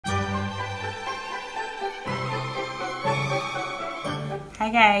Hi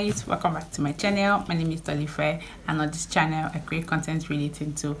guys, welcome back to my channel. My name is Tolife, and on this channel I create content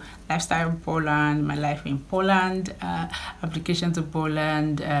relating to lifestyle in Poland, my life in Poland, application to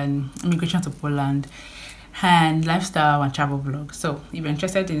Poland, and immigration to Poland, and lifestyle and travel vlogs. So if you're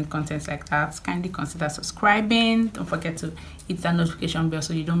interested in content like that, kindly consider subscribing. Don't forget to hit that notification bell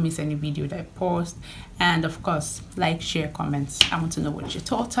so you don't miss any video that I post, and of course like, share, comments. I want to know what your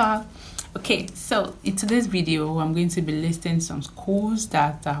thoughts are. Okay, so in today's video I'm going to be listing some schools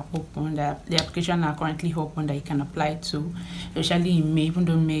that are open, that the application are currently open, that you can apply to, especially in May, even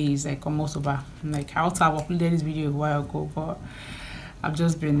though May is like almost over. Like, I would have uploaded this video a while ago, but I've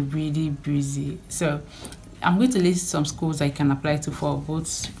just been really busy. So I'm going to list some schools that you can apply to for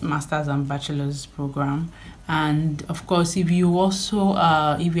both master's and bachelor's program. And of course, if you also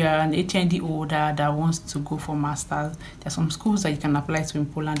if you are an HND holder that wants to go for masters, there's some schools that you can apply to in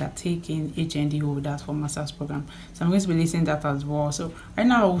Poland that take in HND holders for master's program. So I'm going to be listing that as well. So right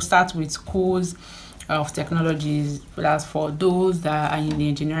now we'll start with schools of technologies. That's for those that are in the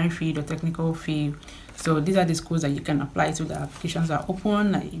engineering field or technical field. So these are the schools that you can apply to. The applications are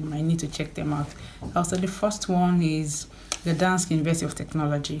open. You might need to check them out. Also, the first one is Gdansk University of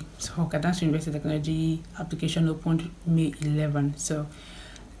Technology. So Gdansk University of Technology application opened May 11. So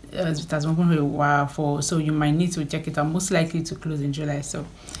it has opened for a while. So you might need to check it out. Most likely to close in July. So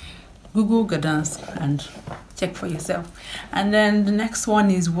Google Gdansk and check for yourself. And then the next one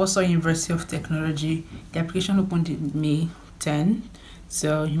is Warsaw University of Technology. The application opened in May 10.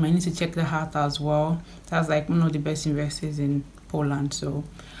 So you might need to check that out as well. That's like one of the best universities in Poland. So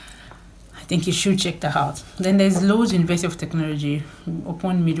I think you should check that out. Then there's Łodz University of Technology,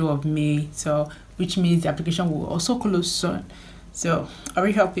 open middle of May. So which means the application will also close soon. So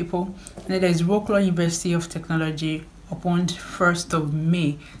hurry up, people. And then there's Wrocław University of Technology, opened 1st of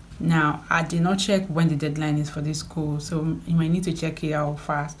May. Now, I did not check when the deadline is for this school, so you might need to check it out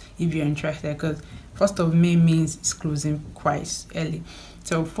fast if you're interested, because 1st of May means it's closing quite early.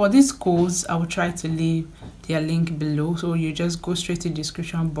 So for these schools, I will try to leave their link below, so you just go straight to the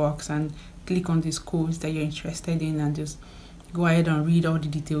description box and click on the schools that you're interested in, and just go ahead and read all the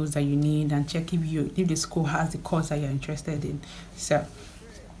details that you need and check if the school has the course that you're interested in. So,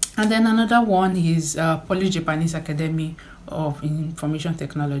 and then another one is Polish Japanese Academy of Information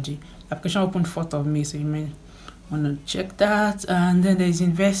Technology. Application opened 4th of May, so you may want to check that. And then there's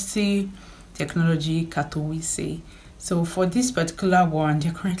University Technology Katowice. So for this particular one,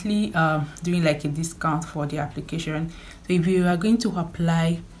 they're currently doing like a discount for the application. So if you are going to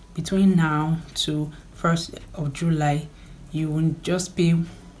apply between now to 1st of July, you will just pay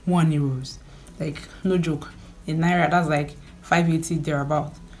 €1. Like, no joke. In Naira, that's like 580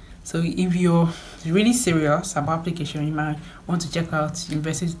 thereabout. So if you're really serious about application, you might want to check out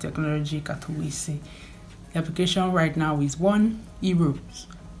University Technology Katowice. The application right now is €1. €1.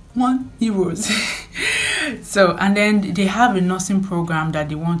 So, and then they have a nursing program that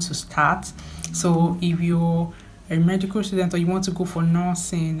they want to start. So if you're a medical student or you want to go for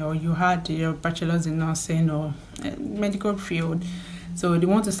nursing, or you had your bachelor's in nursing or medical field, so they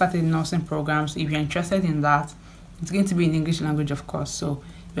want to start a nursing program. So if you're interested in that, it's going to be in English language, of course. So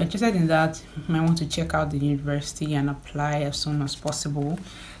if you're interested in that, you might want to check out the university and apply as soon as possible.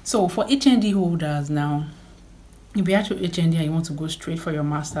 So for HND holders now, if you're actually HND and you want to go straight for your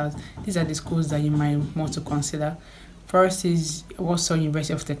masters, these are the schools that you might want to consider. First is Warsaw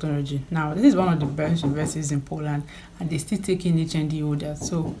University of Technology. Now, this is one of the best universities in Poland, and they still taking HND holders.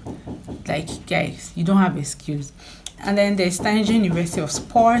 So, like, guys, you don't have excuse. And then there's Tianjin University of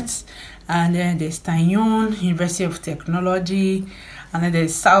Sports, and then there's Taiyuan University of Technology, and then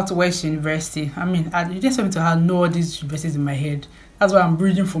there's Southwest University. I mean, I just want to know all these universities in my head. That's why I'm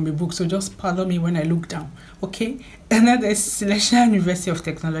reading from a book, so just pardon me when I look down, okay? And then there's Silesian University of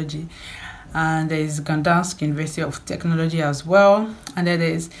Technology, and there's Gdansk University of Technology as well, and then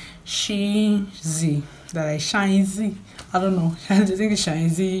there's Shanxi, I don't know, I think it's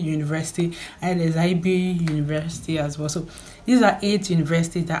Shanxi University, and there's Hebei University as well. So these are 8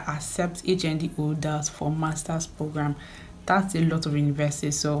 universities that accept HND holders for master's program. That's a lot of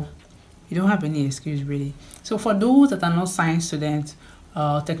universities, so you don't have any excuse really. So for those that are not science students,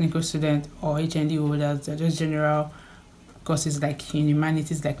 technical students, or HND holders, they're just general courses like in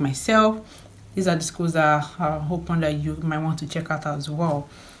humanities, like myself, these are the schools that are open that you might want to check out as well.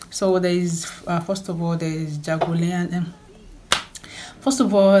 So there is first of all there's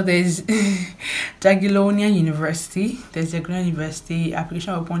Jagiellonian University. There's Jagiellonian University.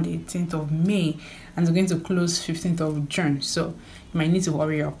 Application opened 18th of May and it's going to close 15th of June. So you might need to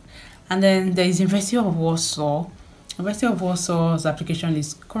hurry up. And then there is University of Warsaw. University of Warsaw's application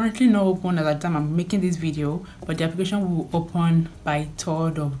is currently not open at the time I'm making this video, but the application will open by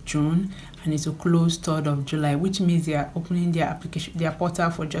 3rd of June and it will close 3rd of July, which means they are opening their application, their portal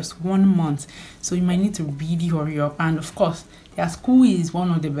for just 1 month. So you might need to really hurry up. And of course, their school is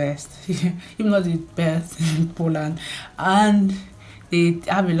one of the best, if not the best in Poland, and they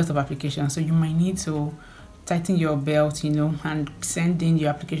have a lot of applications. So you might need to tighten your belt, and send in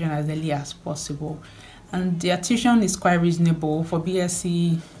your application as early as possible. And their tuition is quite reasonable. For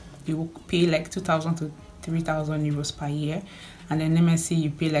BSc, you will pay like 2,000 to 3,000 euros per year, and then MSc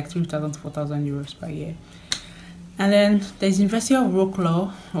you pay like 3,000 to 4,000 euros per year. And then there's University of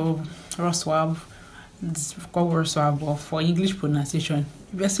Wrocław or Wrocław. It's called Warsaw, but for English pronunciation,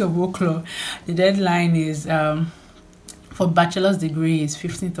 University of Wrocław. The deadline is for bachelor's degree is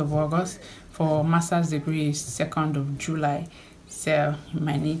 15th of August. For master's degree is 2nd of July. So you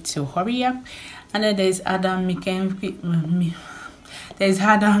might need to hurry up. And then there's Mickiewicz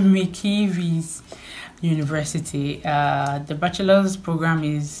University. The bachelor's program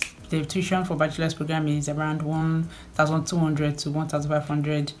is, the tuition for bachelor's program is around 1,200 to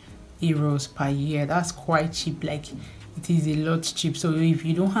 1,500 euros per year. That's quite cheap. Like, it is a lot cheap. So if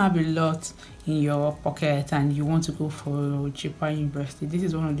you don't have a lot in your pocket and you want to go for a cheaper university, this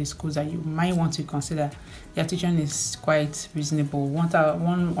is one of the schools that you might want to consider. Their tuition is quite reasonable,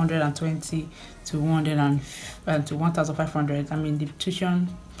 120 to 1,500. I mean, the tuition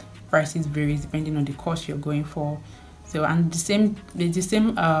prices varies depending on the course you're going for. So, and there's the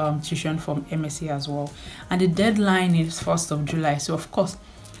same tuition from MSc as well. And the deadline is 1st of July. So of course,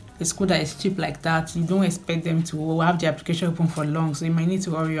 a school that is cheap like that, you don't expect them to have the application open for long, so you might need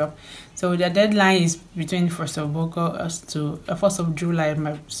to hurry up. So the deadline is between 1st of August to 1st of July.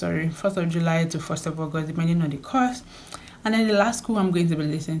 1st of July to 1st of August, depending on the course. And then the last school I'm going to be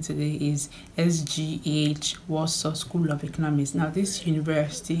listening to today is SGH Warsaw School of Economics. Now, this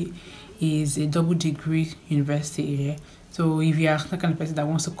university is a double degree university here. So if you are the kind of person that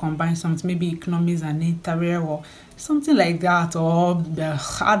wants to combine something, maybe economics and interior or something like that, or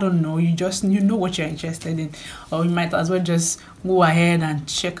I don't know, you know what you're interested in, or you might as well just go ahead and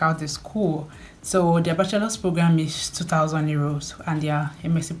check out the school. So their bachelor's program is 2,000 euros and their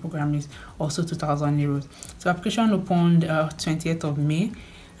MSc program is also 2,000 euros. So application opened 20th of May.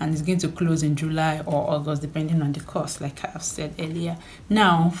 And it's going to close in July or August, depending on the course, like I've said earlier.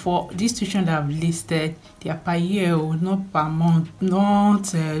 Now, for this tuition that I've listed, they are per year, not per month, not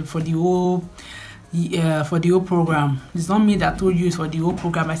for the whole program. It's not me that told you it's for the whole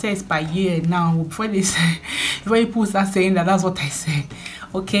program. I said it's per year now. Before people start saying that, that's what I said.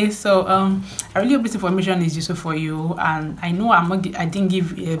 Okay, so I really hope this information is useful for you, and I know I didn't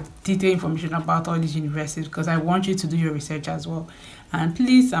give detailed information about all these universities because I want you to do your research as well. And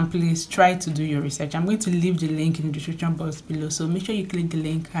please try to do your research. I'm going to leave the link in the description box below, so make sure you click the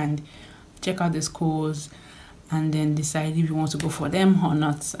link and check out the schools and then decide if you want to go for them or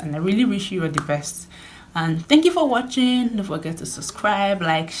not. And I really wish you all the best, and thank you for watching. Don't forget to subscribe,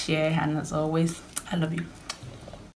 like, share, and as always, I love you.